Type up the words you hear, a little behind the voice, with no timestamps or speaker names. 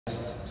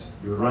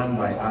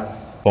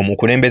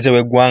Omukulembeze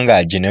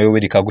w'eggwanga Gen.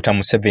 Yoweri Kaguta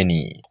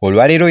Museveni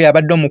olwaleero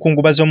yabadde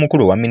omukungubazi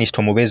omukulu wa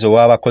minisita omubeezi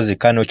ow'abakozi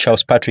Kano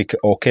Charles Patrick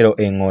Okelo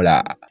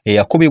Engola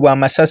eyakubibwa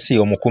amasasi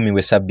omukumi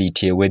we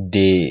sabbiiti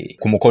ewedde.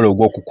 Ku mukolo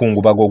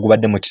ogw'okukungubaga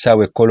ogubadde mu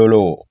kisaawe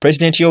Kololo,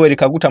 Pulezidenti Yoweri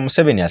Kaguta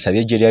Museveni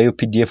asabye eggye lya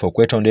UPDF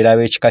okwetondera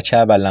ab'ekika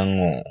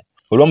ky'Abalango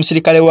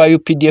olw'omusirikale wa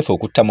UPDF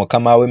okutta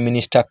mukama we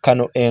minisita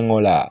Kano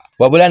Engola,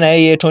 wabula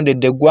naye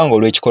yeetondedde eggwanga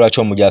olw'ekikolwa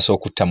ky'omujaasi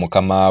okutta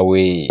mukama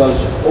we.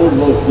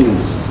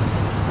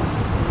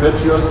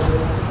 Patriot,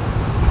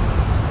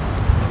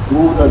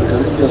 good and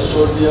courageous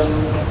soldier,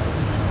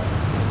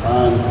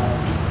 and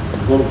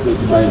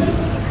government minded.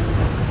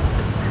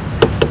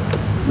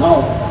 Now,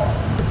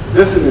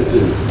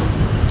 definitely,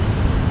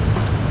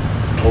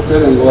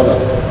 Okelo Engola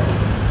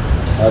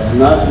had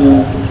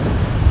nothing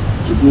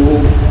to do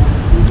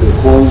with the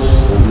cause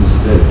of his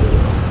death.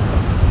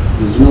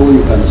 There's no way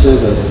you can say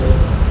that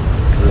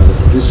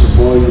this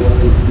boy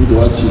did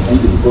what he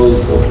did because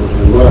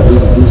Engola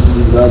did this,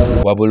 did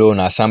that. Wabula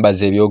ono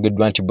asambaza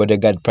ebyogeddwa nti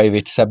bodyguard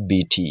private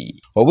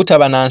sabbiiti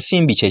obutaba na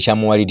nsimbi kye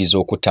kyamuwaliriza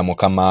okutta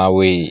mukama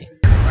we.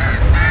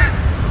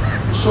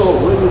 So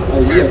when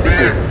I hear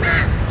people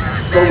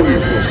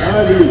struggling for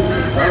salaries,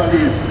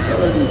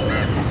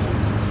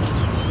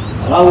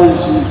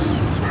 allowances,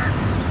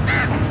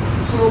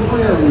 from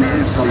where will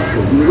this come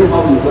from? You know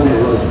how Uganda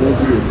was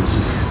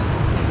 1986.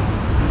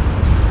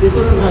 The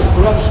economy had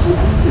collapsed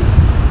completely.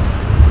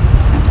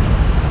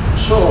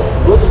 So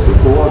those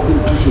people who have been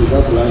pushing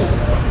that line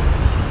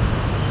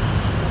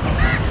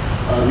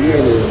are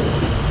really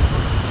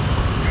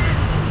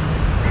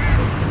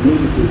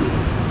need to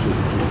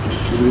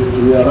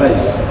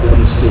realize their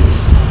mistake.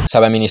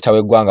 Ssaabaminisita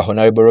w'eggwanga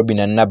Honorable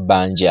Robinah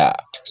Nabbanja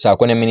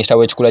ssaako ne minisita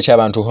w'ekikula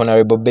ky'abantu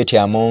Honorable Betty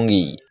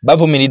Amongi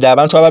bavumiridde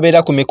abantu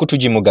ababeera ku mikutu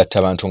gimugatta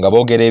abantu nga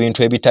boogera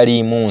ebintu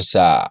ebitaliimu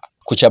nsa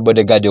ku kya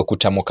bodyguard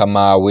okutta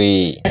mukama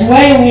we.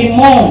 While we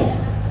mourn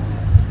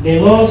the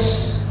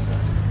loss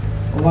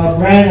of our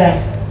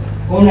brother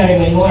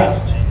Honorable Engola,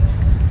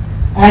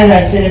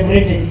 others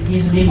celebrated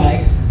his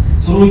demise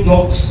through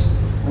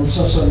jokes on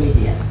social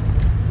media.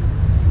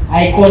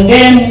 I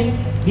condemn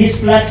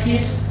this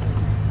practice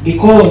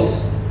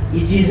because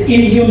it is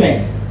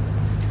inhuman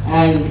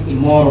and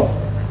immoral.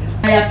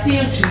 I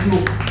appeal to you,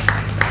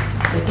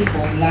 the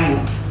people of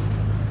Lano,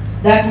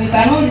 that we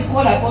can only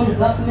call upon the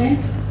government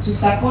to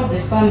support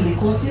the family,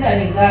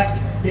 considering that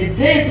the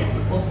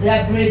death of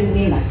their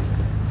breadwinner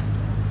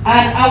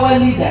and our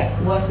leader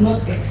was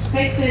not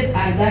expected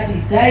and that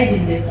he died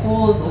in the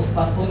cause of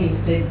performing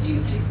state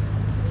duty.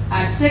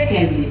 And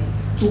secondly,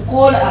 to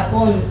call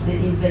upon the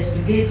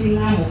investigating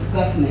arm of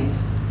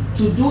government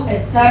to do a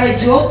thorough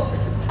job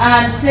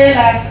and tell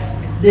us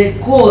the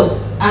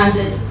cause and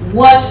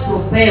what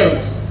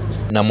propelled.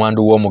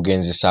 Namwandu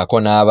w'omugenzi ssaako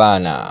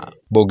n'abaana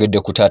boogedde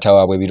ku taata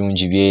waabwe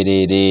birungi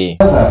byereere.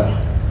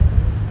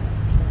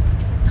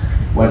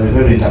 Was a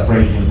very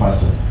enterprising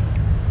person.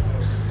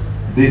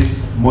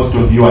 This most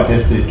of you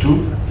attested to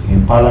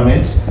in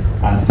Parliament,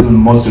 and still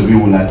most of you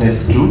will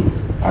attest to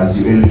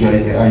as you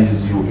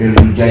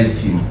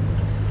eulogize him.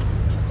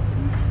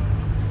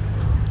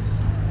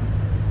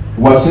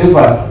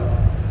 Whatever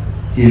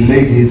he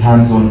laid his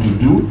hands on to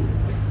do,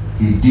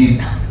 he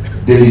did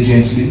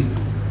diligently,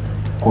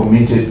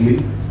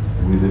 committedly,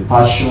 with a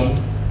passion,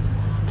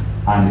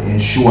 and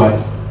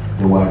ensured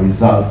there were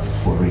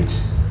results for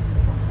it.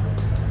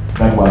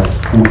 That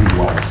was who he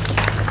was.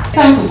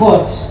 Thank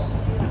God.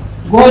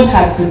 God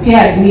had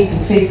prepared me to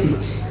face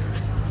it.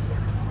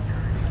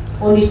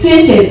 On the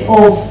 20th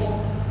of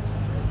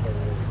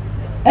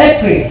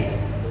April,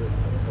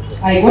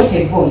 I got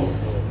a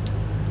voice.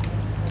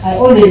 I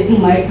always do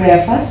my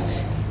prayer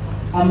first.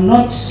 I'm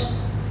not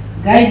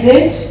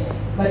guided,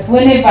 but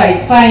whenever I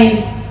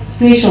find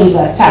situations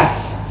are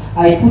tough,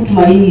 I put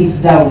my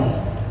knees down.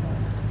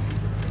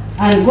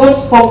 And God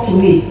spoke to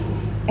me,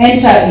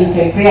 enter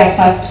into a prayer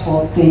fast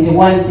for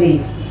 21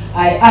 days.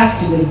 I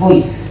asked the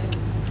voice,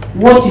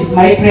 what is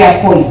my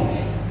prayer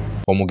point?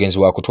 Omugenzi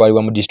wa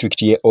kutwalibwa mu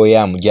district ye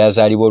Oyam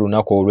gyazaalibwa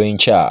olunaku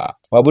olw'enkya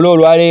wabula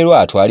olwaleero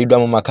atwaliddwa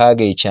mu maka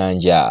ge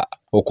Ekyanja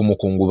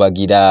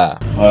okumukungubagira.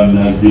 And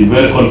has been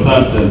very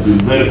concerned and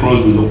been very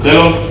close with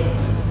Okelo,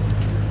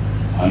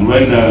 and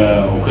when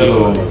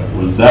Okelo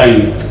was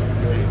dying